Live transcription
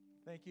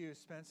Thank you,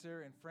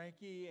 Spencer and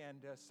Frankie,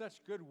 and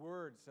such good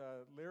words,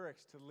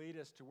 lyrics to lead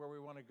us to where we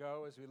want to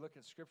go as we look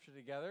at Scripture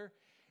together.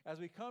 As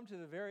we come to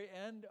the very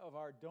end of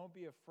our Don't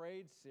Be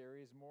Afraid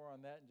series, more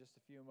on that in just a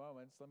few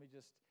moments, let me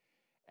just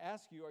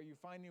ask you, are you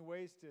finding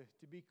ways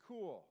to be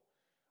cool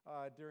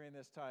during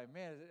this time?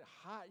 Man, is it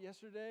hot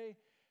yesterday?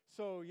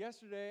 So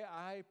yesterday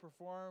I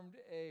performed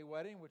a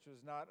wedding, which was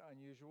not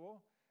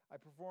unusual. I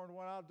performed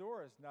one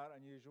outdoors, not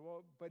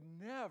unusual, but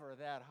never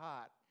that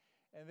hot.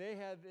 And they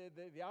had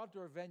the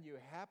outdoor venue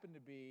happened to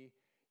be,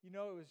 it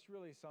was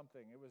really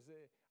something. It was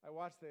I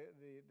watched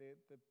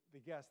the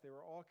guests. They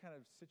were all kind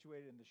of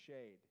situated in the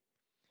shade.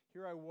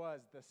 Here I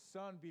was, the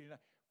sun beating,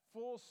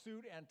 full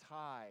suit and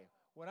tie.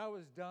 When I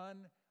was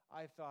done,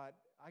 I thought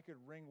I could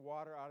wring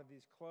water out of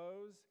these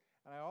clothes.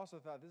 And I also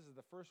thought this is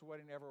the first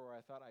wedding ever where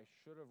I thought I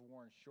should have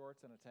worn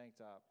shorts and a tank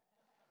top.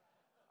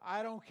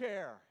 I don't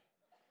care.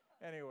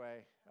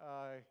 Anyway,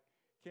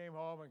 came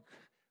home and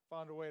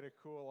found a way to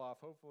cool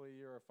off. Hopefully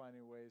you're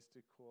finding ways to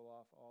cool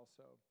off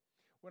also.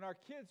 When our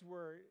kids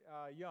were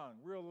young,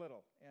 real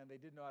little, and they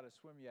didn't know how to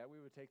swim yet, we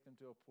would take them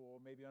to a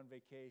pool, maybe on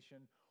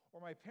vacation, or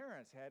my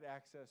parents had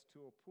access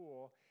to a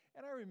pool.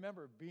 And I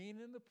remember being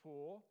in the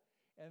pool,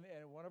 and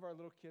one of our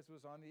little kids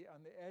was on the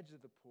edge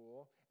of the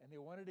pool, and they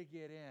wanted to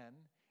get in,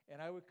 and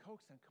I would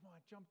coax them, come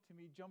on, jump to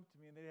me,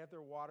 and they'd have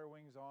their water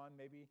wings on,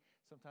 maybe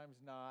sometimes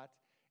not.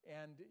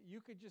 And you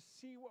could just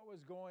see what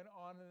was going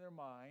on in their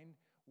mind.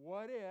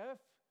 What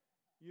if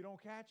you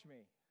don't catch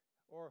me?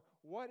 Or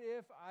what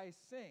if I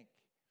sink?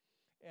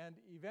 And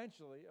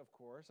eventually, of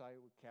course, I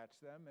would catch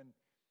them. And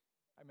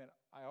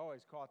I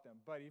always caught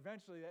them. But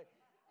eventually,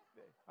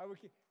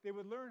 they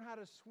would learn how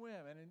to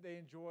swim, and they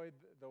enjoyed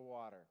the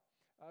water.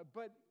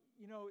 But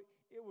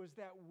it was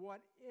that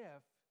what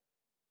if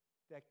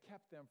that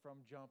kept them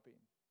from jumping.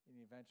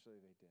 And eventually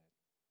they did.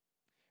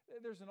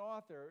 There's an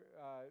author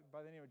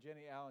by the name of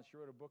Jenny Allen. She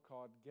wrote a book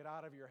called Get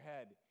Out of Your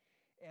Head.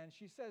 And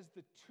she says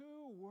the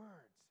two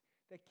words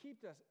that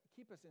keep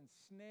us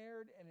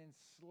ensnared and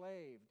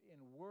enslaved in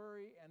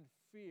worry and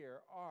fear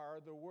are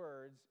the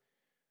words,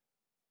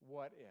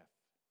 what if?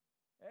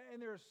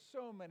 And there are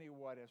so many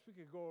what ifs. We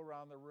could go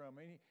around the room.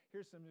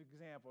 Here's some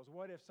examples.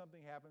 What if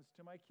something happens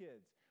to my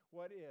kids?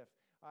 What if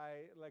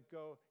I let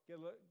go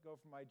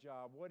from my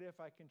job? What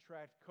if I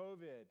contract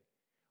COVID?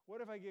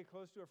 What if I get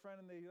close to a friend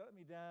and they let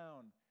me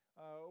down?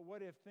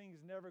 What if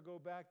things never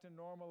go back to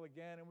normal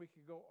again? And we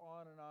could go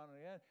on and on and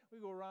again. We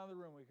go around the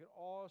room. We could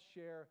all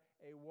share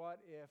a what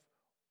if,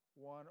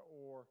 one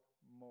or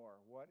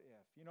more. What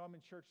if? I'm in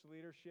church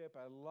leadership.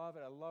 I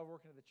love it. I love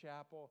working at the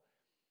chapel.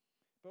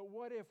 But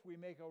what if we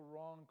make a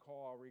wrong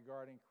call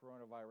regarding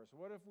coronavirus?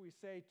 What if we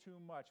say too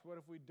much? What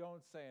if we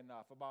don't say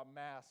enough about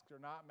masks or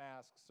not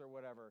masks or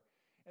whatever?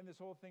 And this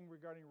whole thing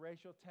regarding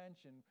racial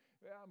tension,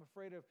 I'm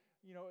afraid of,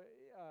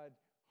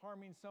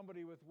 harming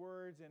somebody with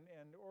words,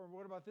 or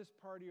what about this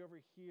party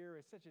over here?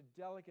 It's such a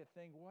delicate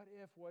thing. What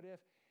if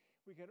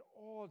we could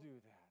all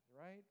do that,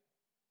 right?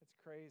 It's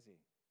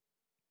crazy.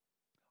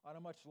 On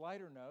a much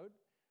lighter note,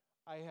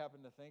 I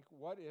happen to think,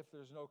 what if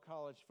there's no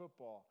college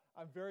football?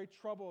 I'm very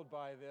troubled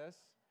by this.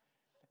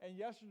 And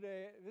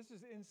yesterday, this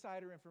is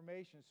insider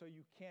information, so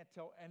you can't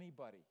tell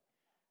anybody.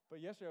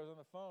 But yesterday I was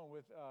on the phone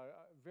with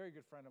a very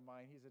good friend of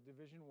mine. He's a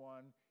Division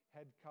I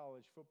head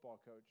college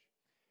football coach.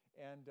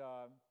 And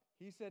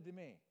he said to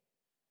me,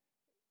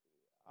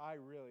 I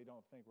really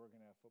don't think we're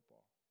going to have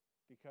football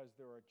because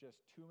there are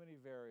just too many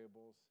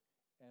variables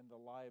and the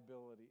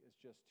liability is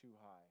just too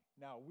high.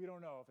 Now, we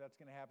don't know if that's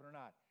going to happen or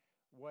not.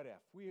 What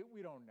if? We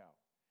don't know.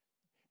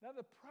 Now,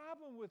 the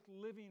problem with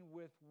living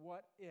with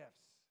what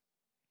ifs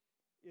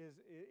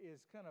is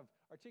kind of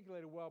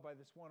articulated well by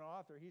this one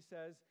author. He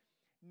says,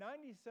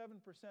 97%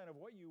 of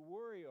what you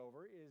worry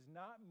over is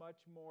not much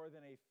more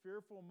than a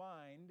fearful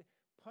mind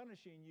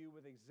punishing you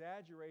with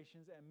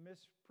exaggerations and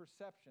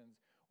misperceptions.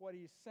 What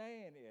he's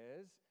saying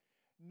is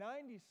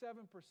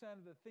 97%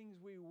 of the things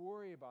we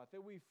worry about,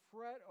 that we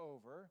fret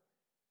over,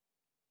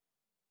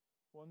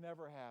 will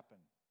never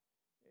happen.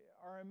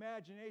 Our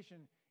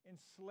imagination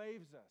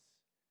enslaves us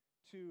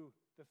to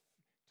the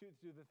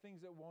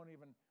things that won't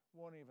even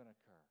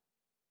occur.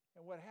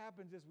 And what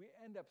happens is we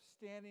end up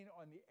standing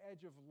on the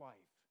edge of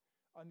life,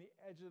 on the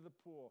edge of the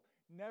pool,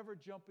 never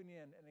jumping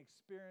in and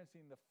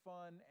experiencing the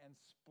fun and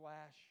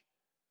splash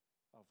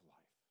of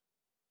life.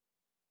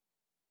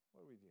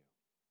 What do?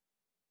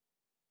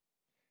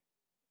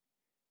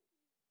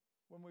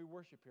 When we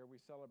worship here, we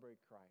celebrate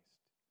Christ.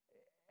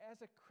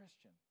 As a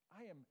Christian,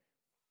 I am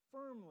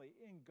firmly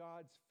in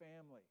God's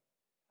family.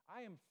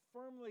 I am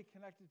firmly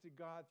connected to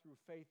God through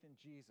faith in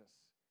Jesus.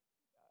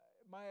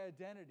 My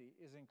identity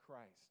is in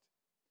Christ,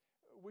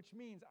 which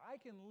means I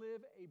can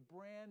live a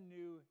brand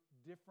new,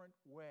 different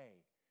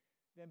way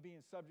than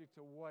being subject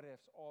to what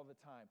ifs all the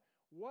time.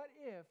 What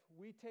if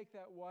we take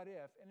that what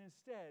if and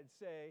instead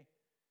say,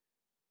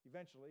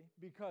 eventually,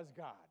 because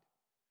God?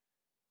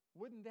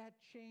 Wouldn't that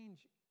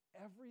change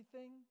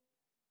everything?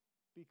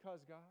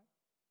 Because God?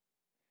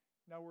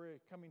 Now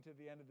we're coming to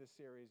the end of this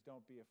series,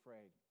 Don't Be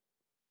Afraid.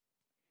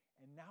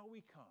 And now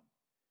we come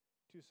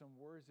to some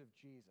words of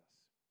Jesus.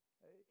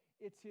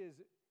 It's his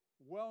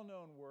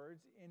well-known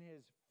words in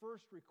his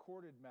first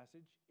recorded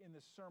message in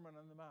the Sermon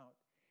on the Mount.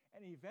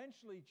 And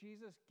eventually,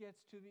 Jesus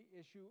gets to the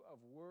issue of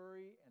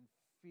worry and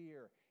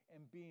fear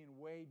and being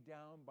weighed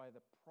down by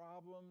the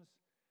problems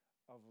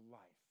of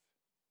life.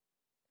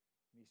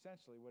 And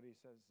essentially, what he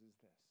says is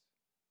this: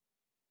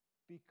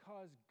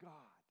 because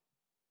God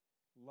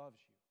loves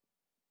you,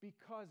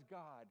 because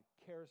God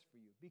cares for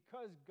you,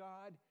 because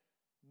God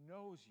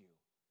knows you,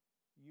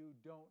 you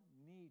don't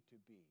need to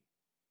be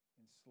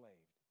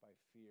enslaved by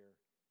fear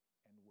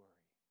and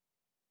worry.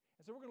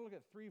 And so we're going to look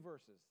at 3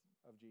 verses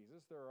of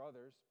Jesus. There are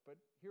others, but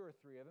here are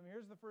 3 of them.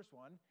 Here's the first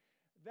one.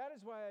 That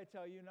is why I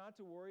tell you not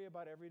to worry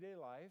about everyday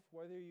life,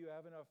 whether you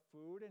have enough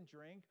food and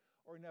drink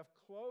or enough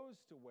clothes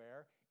to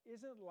wear.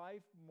 Isn't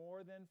life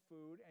more than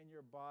food and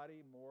your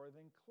body more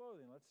than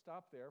clothing? Let's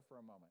stop there for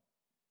a moment.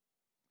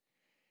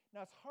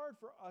 Now, it's hard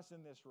for us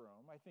in this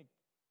room, I think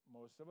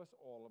most of us,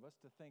 all of us,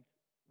 to think,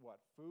 what,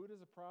 food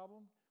is a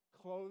problem?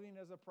 Clothing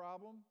is a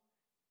problem?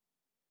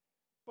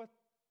 But,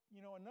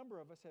 a number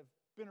of us have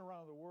been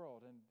around the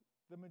world, and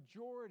the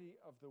majority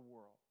of the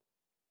world,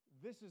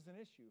 this is an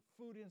issue.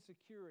 Food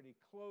insecurity,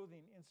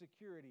 clothing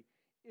insecurity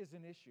is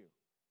an issue.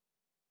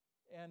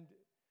 And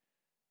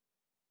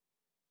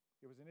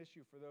it was an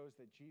issue for those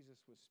that Jesus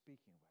was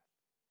speaking with.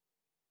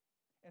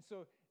 And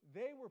so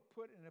they were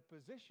put in a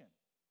position,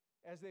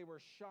 as they were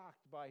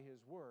shocked by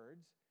his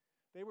words,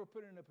 they were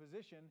put in a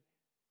position,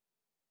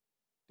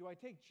 do I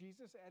take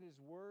Jesus at his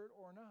word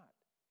or not?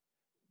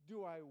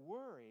 Do I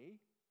worry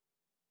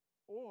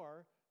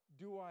or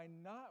do I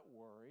not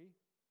worry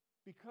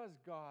because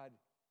God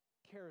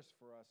cares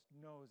for us,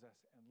 knows us,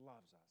 and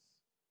loves us?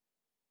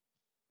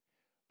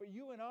 But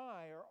you and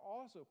I are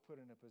also put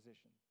in a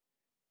position.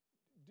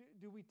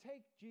 Do we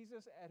take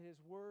Jesus at his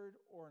word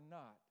or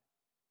not?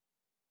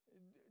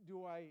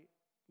 Do I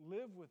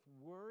live with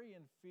worry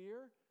and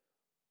fear,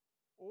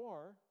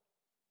 or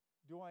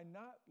do I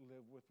not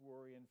live with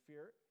worry and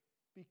fear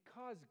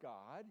because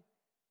God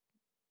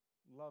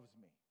loves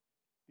me,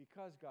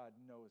 because God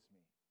knows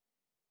me,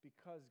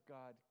 because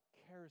God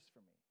cares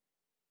for me?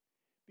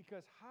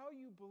 Because how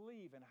you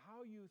believe and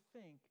how you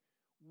think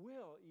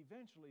will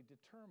eventually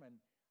determine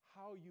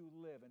how you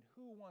live and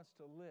who wants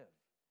to live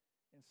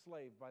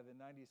enslaved by the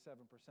 97%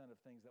 of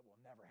things that will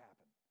never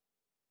happen.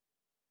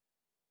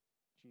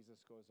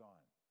 Jesus goes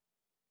on.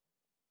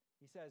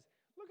 He says,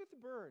 look at the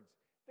birds.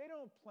 They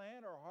don't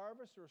plant or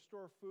harvest or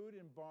store food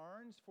in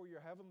barns, for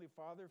your heavenly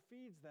Father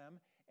feeds them.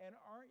 And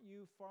aren't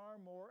you far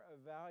more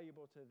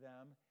valuable to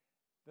them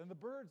than the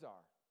birds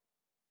are?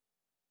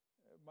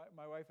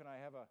 My wife and I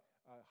have a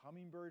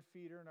hummingbird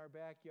feeder in our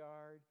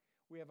backyard.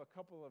 We have a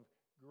couple of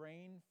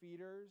grain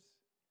feeders.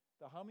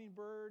 The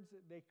hummingbirds,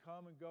 they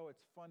come and go.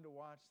 It's fun to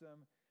watch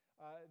them.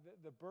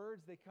 The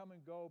birds, they come and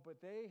go, but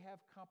they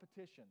have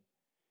competition.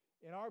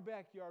 In our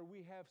backyard,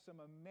 we have some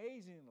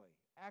amazingly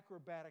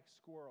acrobatic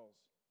squirrels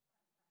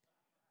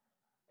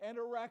and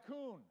a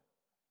raccoon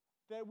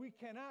that we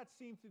cannot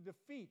seem to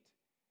defeat.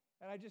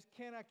 And I just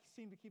cannot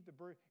seem to keep the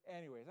bird.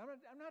 Anyways,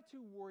 I'm not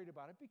too worried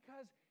about it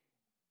because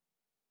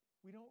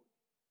we don't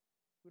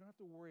have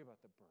to worry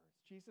about the birds.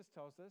 Jesus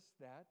tells us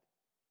that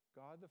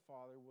God the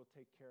Father will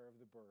take care of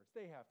the birds.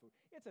 They have food.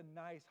 It's a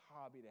nice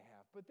hobby to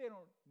have, but they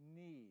don't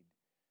need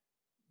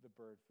the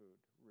bird food,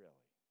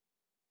 really.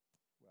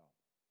 Well,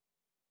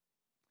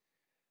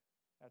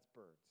 that's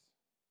birds.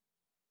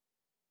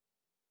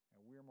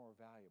 And we're more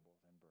valuable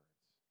than birds.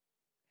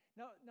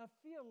 Now,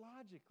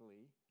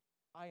 theologically,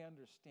 I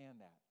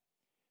understand that.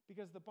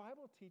 Because the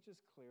Bible teaches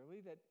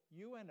clearly that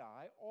you and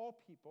I,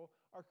 all people,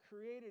 are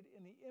created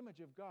in the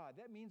image of God.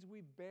 That means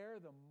we bear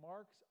the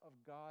marks of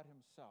God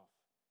himself,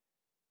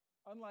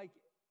 unlike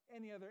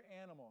any other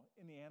animal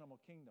in the animal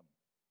kingdom.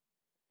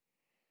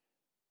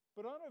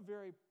 But on a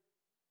very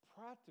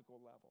practical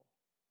level,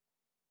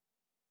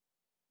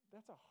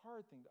 that's a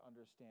hard thing to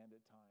understand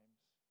at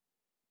times.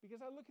 Because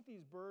I look at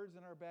these birds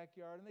in our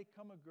backyard, and they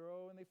come and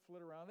go, and they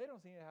flit around. They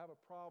don't seem to have a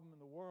problem in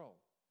the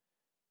world.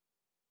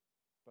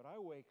 But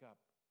I wake up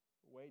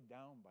weighed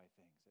down by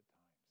things at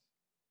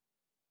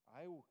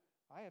times.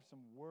 I have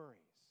some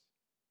worries.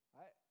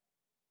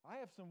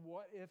 I have some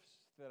what-ifs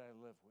that I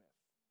live with.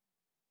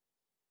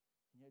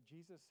 And yet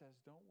Jesus says,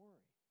 don't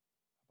worry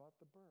about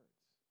the birds,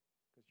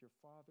 because your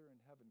Father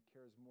in heaven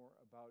cares more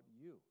about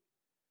you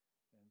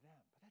than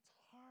them. But that's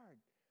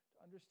hard to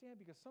understand,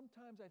 because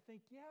sometimes I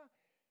think, yeah,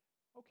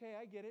 okay,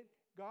 I get it.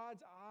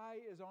 God's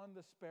eye is on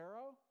the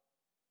sparrow,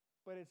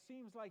 but it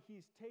seems like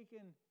he's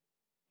taken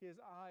his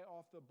eye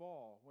off the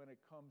ball when it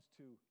comes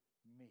to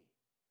me.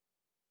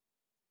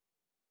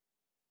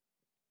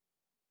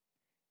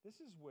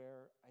 This is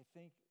where I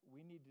think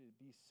we need to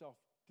be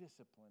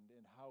self-disciplined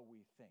in how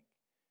we think.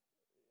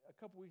 A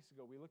couple weeks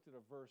ago, we looked at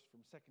a verse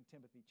from 2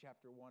 Timothy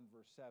chapter 1,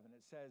 verse 7.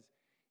 It says,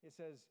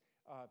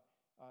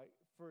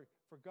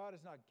 for God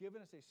has not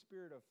given us a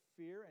spirit of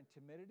fear and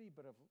timidity,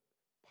 but of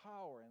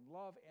power and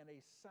love and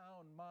a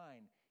sound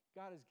mind.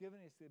 God has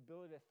given us the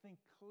ability to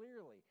think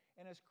clearly.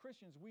 And as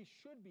Christians, we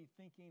should be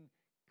thinking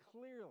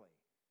clearly.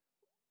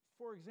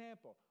 For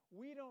example,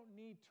 we don't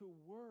need to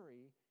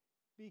worry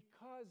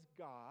Because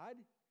God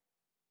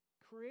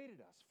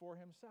created us for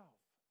himself.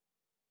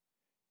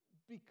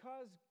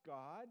 Because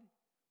God,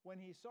 when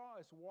he saw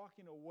us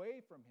walking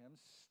away from him,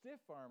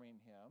 stiff-arming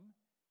him,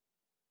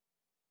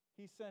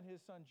 he sent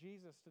his son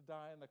Jesus to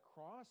die on the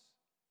cross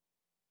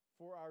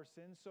for our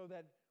sins so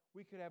that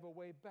we could have a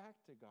way back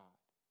to God.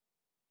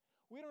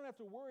 We don't have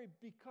to worry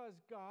because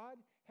God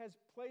has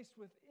placed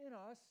within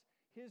us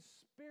his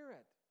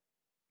Spirit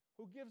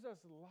who gives us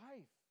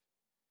life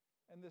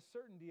and the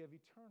certainty of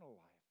eternal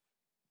life.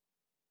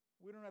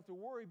 We don't have to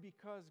worry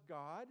because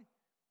God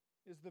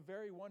is the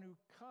very one who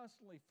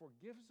constantly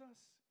forgives us,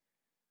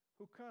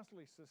 who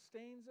constantly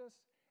sustains us,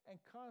 and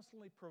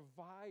constantly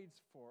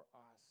provides for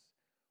us.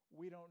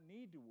 We don't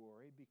need to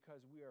worry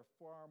because we are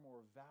far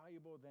more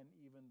valuable than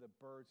even the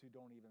birds who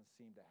don't even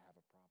seem to have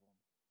a problem.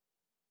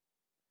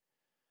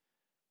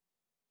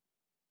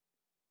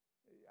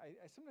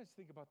 I sometimes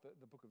think about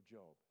the book of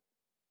Job.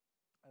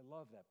 I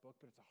love that book,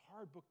 but it's a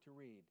hard book to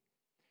read.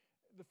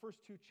 The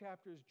first 2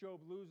 chapters,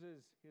 Job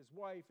loses his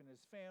wife and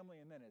his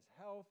family and then his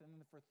health. And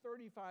then for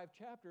 35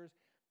 chapters,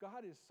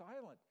 God is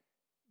silent.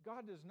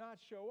 God does not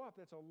show up.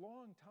 That's a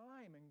long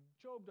time, and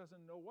Job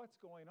doesn't know what's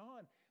going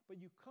on. But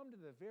you come to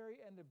the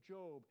very end of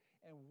Job,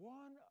 and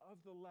one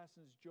of the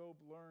lessons Job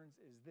learns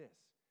is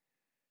this: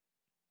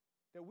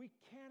 that we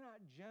cannot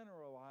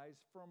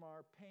generalize from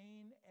our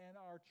pain and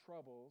our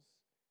troubles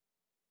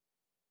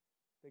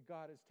that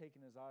God has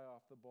taken his eye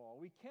off the ball.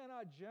 We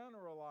cannot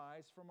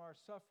generalize from our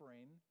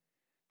suffering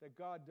that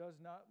God does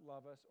not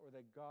love us or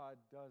that God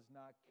does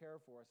not care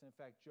for us. In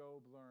fact,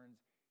 Job learns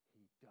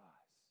he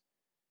does.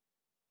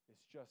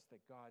 It's just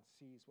that God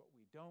sees what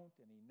we don't,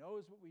 and he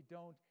knows what we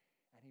don't,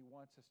 and he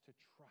wants us to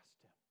trust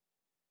him.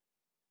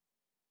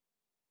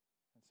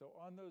 And so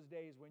on those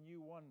days when you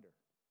wonder,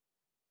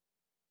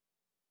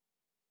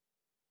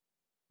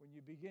 when you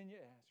begin to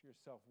ask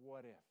yourself,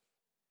 what if?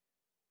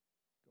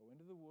 Go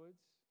into the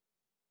woods,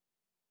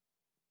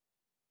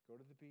 go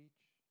to the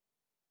beach,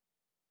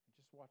 and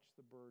just watch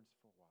the birds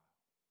for a while.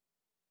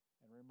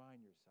 And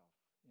remind yourself,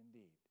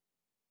 indeed,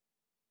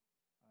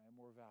 I am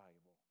more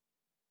valuable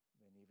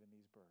than even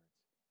these birds.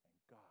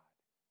 And God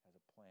has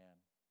a plan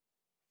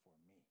for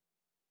me.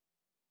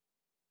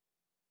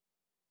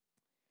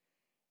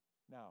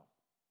 Now,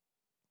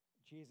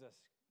 Jesus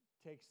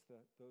takes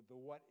the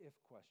what-if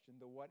question,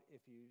 the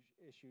what-if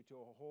issue to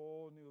a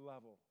whole new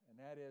level. And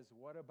that is,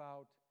 what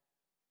about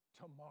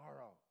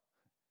tomorrow?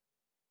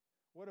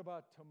 What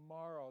about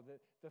tomorrow?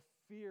 The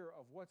fear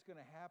of what's going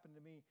to happen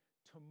to me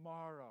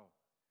tomorrow.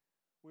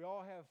 We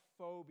all have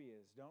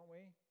phobias, don't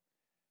we?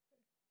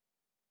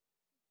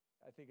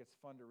 I think it's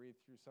fun to read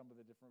through some of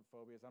the different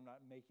phobias. I'm not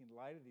making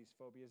light of these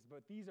phobias,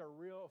 but these are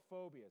real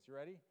phobias. You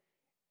ready?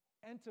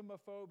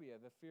 Entomophobia,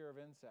 the fear of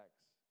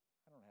insects.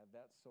 I don't have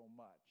that so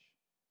much.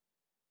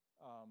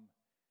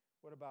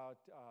 What about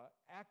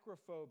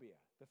acrophobia,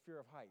 the fear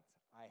of heights?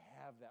 I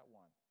have that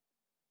one.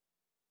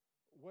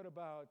 What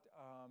about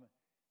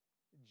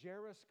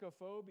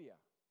gerascophobia,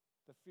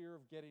 the fear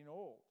of getting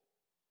old?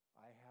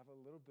 I have a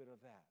little bit of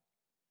that.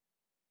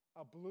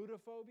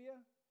 Ablutophobia,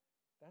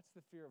 that's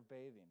the fear of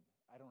bathing.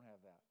 I don't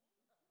have that.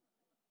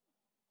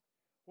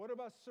 What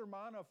about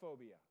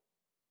sermonophobia?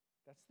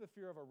 That's the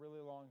fear of a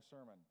really long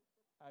sermon.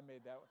 I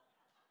made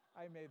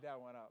that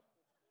one up.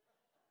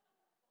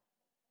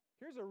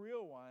 Here's a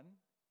real one,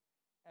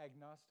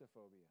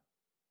 agnostophobia.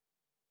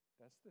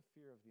 That's the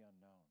fear of the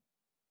unknown.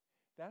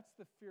 That's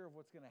the fear of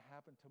what's going to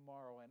happen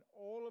tomorrow. And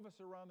all of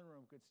us around the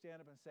room could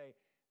stand up and say,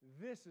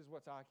 this is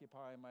what's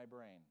occupying my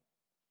brain.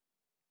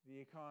 The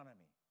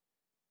economy,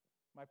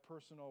 my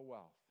personal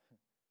wealth,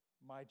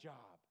 my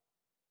job,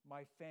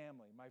 my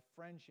family, my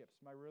friendships,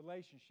 my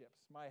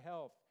relationships, my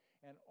health,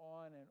 and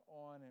on and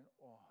on and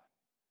on.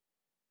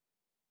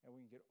 And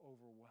we can get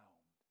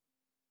overwhelmed.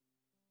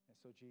 And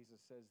so Jesus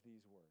says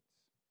these words.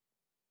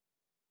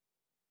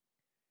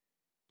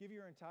 Give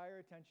your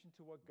entire attention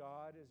to what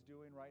God is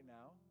doing right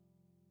now.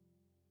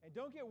 And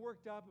don't get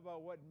worked up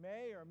about what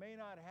may or may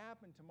not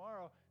happen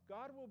tomorrow.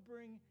 God will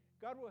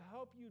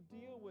help you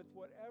deal with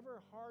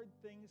whatever hard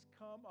things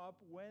come up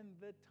when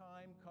the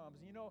time comes.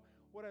 You know,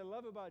 what I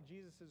love about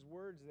Jesus'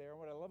 words there, and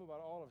what I love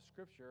about all of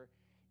Scripture,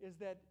 is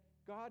that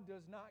God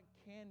does not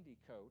candy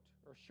coat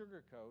or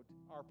sugarcoat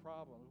our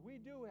problems.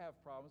 We do have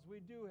problems. We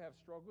do have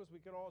struggles.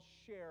 We could all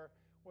share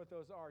what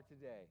those are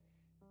today.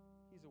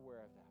 He's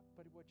aware of that.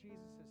 But what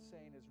Jesus is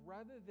saying is,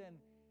 rather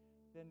than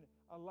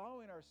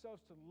allowing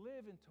ourselves to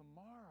live in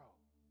tomorrow,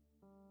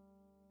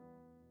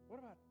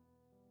 what about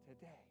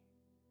today?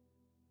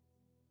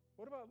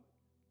 What about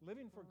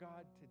living for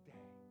God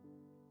today?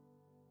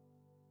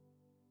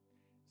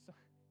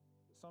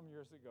 Some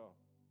years ago,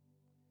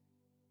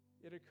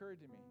 it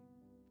occurred to me,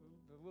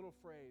 the little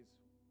phrase,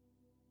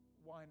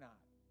 why not?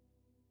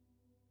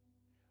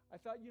 I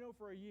thought,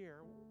 for a year,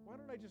 why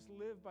don't I just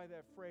live by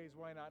that phrase,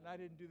 why not? And I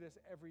didn't do this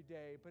every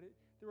day, but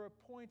there were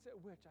points at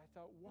which I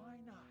thought, why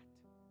not?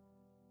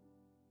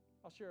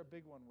 I'll share a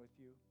big one with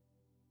you.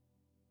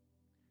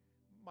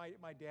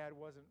 My dad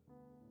wasn't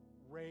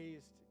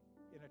raised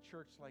in a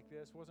church like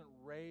this, wasn't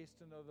raised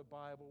to know the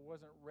Bible,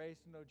 wasn't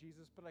raised to know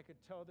Jesus, but I could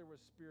tell there was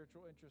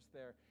spiritual interest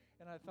there.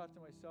 And I thought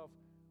to myself,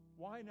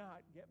 why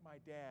not get my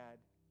dad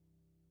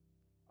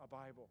a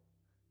Bible?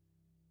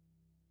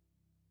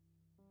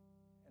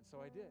 And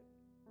so I did.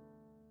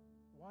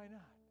 Why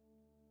not?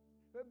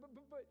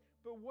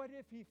 But what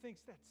if he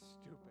thinks that's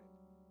stupid?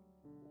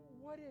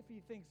 What if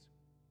he thinks,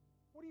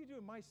 what are you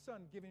doing, my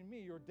son, giving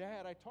me, your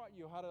dad, I taught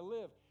you how to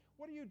live.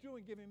 What are you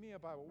doing giving me a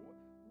Bible?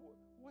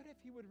 What if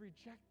he would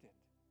reject it?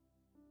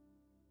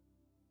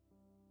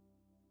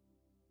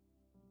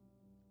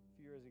 A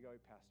few years ago, he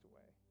passed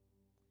away.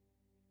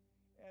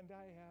 And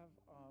I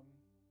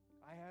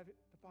have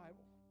the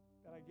Bible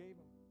that I gave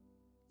him.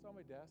 It's on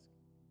my desk.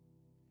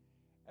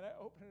 And I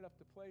open it up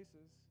to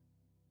places,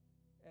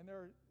 and there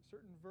are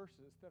certain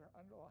verses that are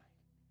underlined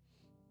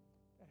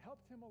that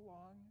helped him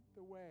along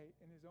the way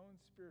in his own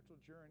spiritual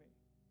journey.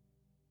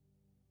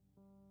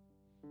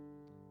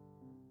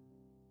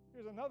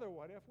 Here's another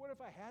what if. What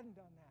if I hadn't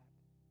done that?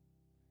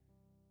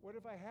 What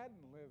if I hadn't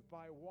lived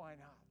by why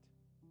not?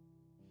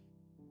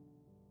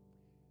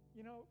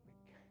 You know,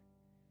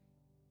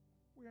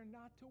 we are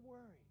not to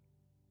worry.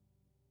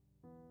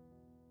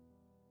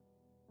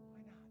 Why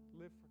not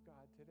live for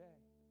God today?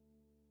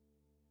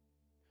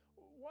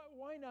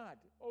 Why not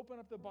open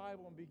up the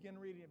Bible and begin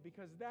reading it?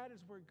 Because that is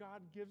where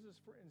God gives us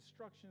for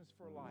instructions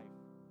for life.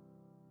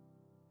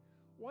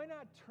 Why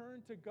not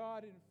turn to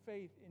God in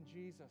faith in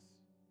Jesus?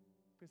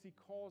 Because he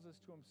calls us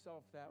to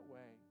himself that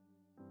way.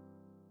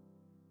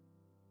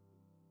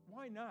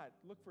 Why not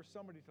look for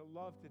somebody to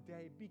love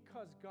today?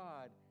 Because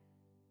God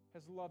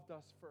has loved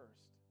us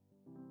first.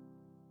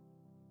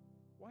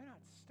 Why not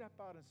step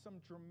out in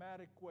some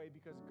dramatic way?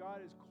 Because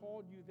God has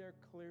called you there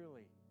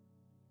clearly.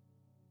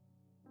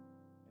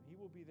 And he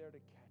will be there to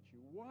catch you.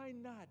 Why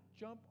not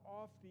jump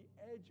off the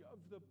edge of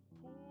the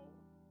pool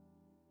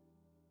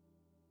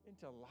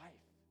into life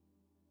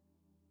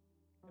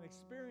and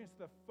experience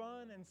the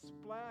fun and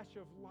splash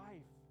of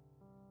life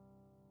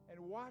and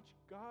watch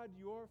God,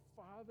 your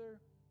Father,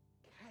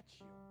 catch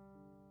you?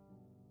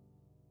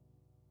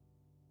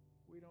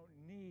 We don't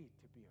need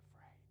to be afraid.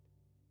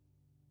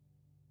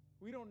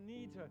 We don't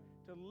need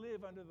to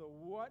live under the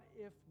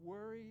what-if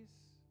worries,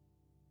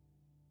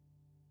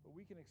 but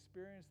we can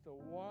experience the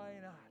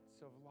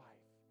why-nots of life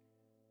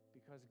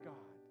because God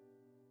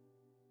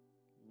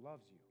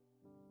loves you.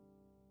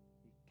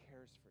 He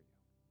cares for you.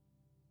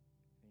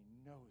 And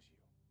he knows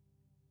you.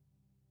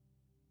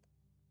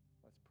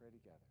 Let's pray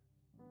together.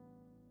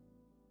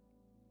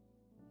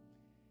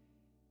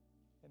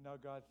 And now,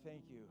 God,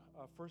 thank you.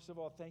 First of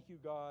all, thank you,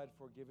 God,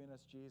 for giving us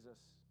Jesus.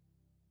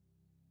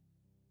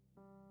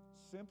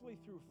 Simply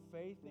through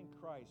faith in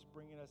Christ,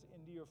 bringing us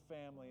into your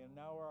family, and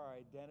now our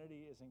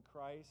identity is in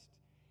Christ,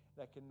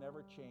 that can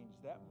never change.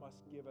 That must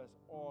give us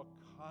all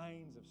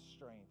kinds of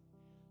strength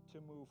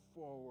to move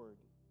forward,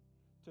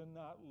 to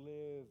not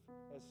live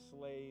as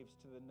slaves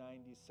to the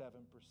 97%,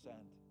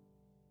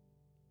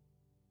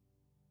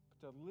 but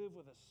to live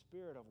with a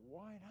spirit of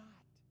why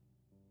not?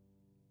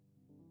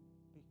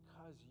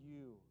 Because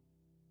you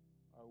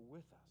are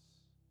with us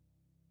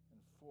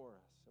and for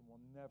us and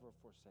will never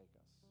forsake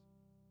us.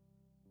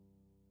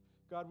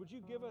 God, would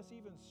you give us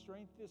even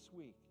strength this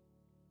week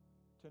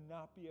to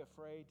not be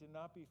afraid, to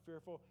not be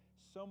fearful?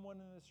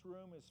 Someone in this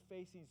room is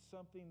facing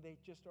something they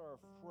just are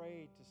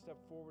afraid to step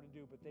forward and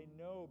do, but they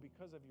know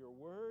because of your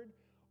word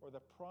or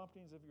the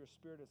promptings of your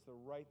spirit it's the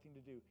right thing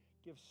to do.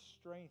 Give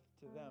strength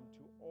to them,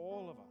 to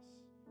all of us,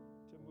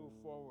 to move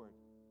forward.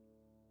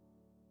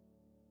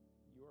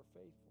 You are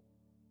faithful.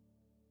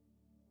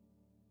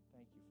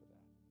 Thank you for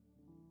that.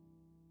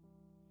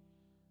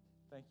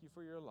 Thank you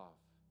for your love.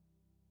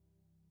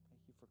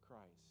 Thank you for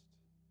Christ.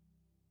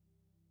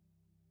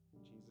 In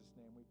Jesus'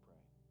 name we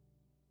pray.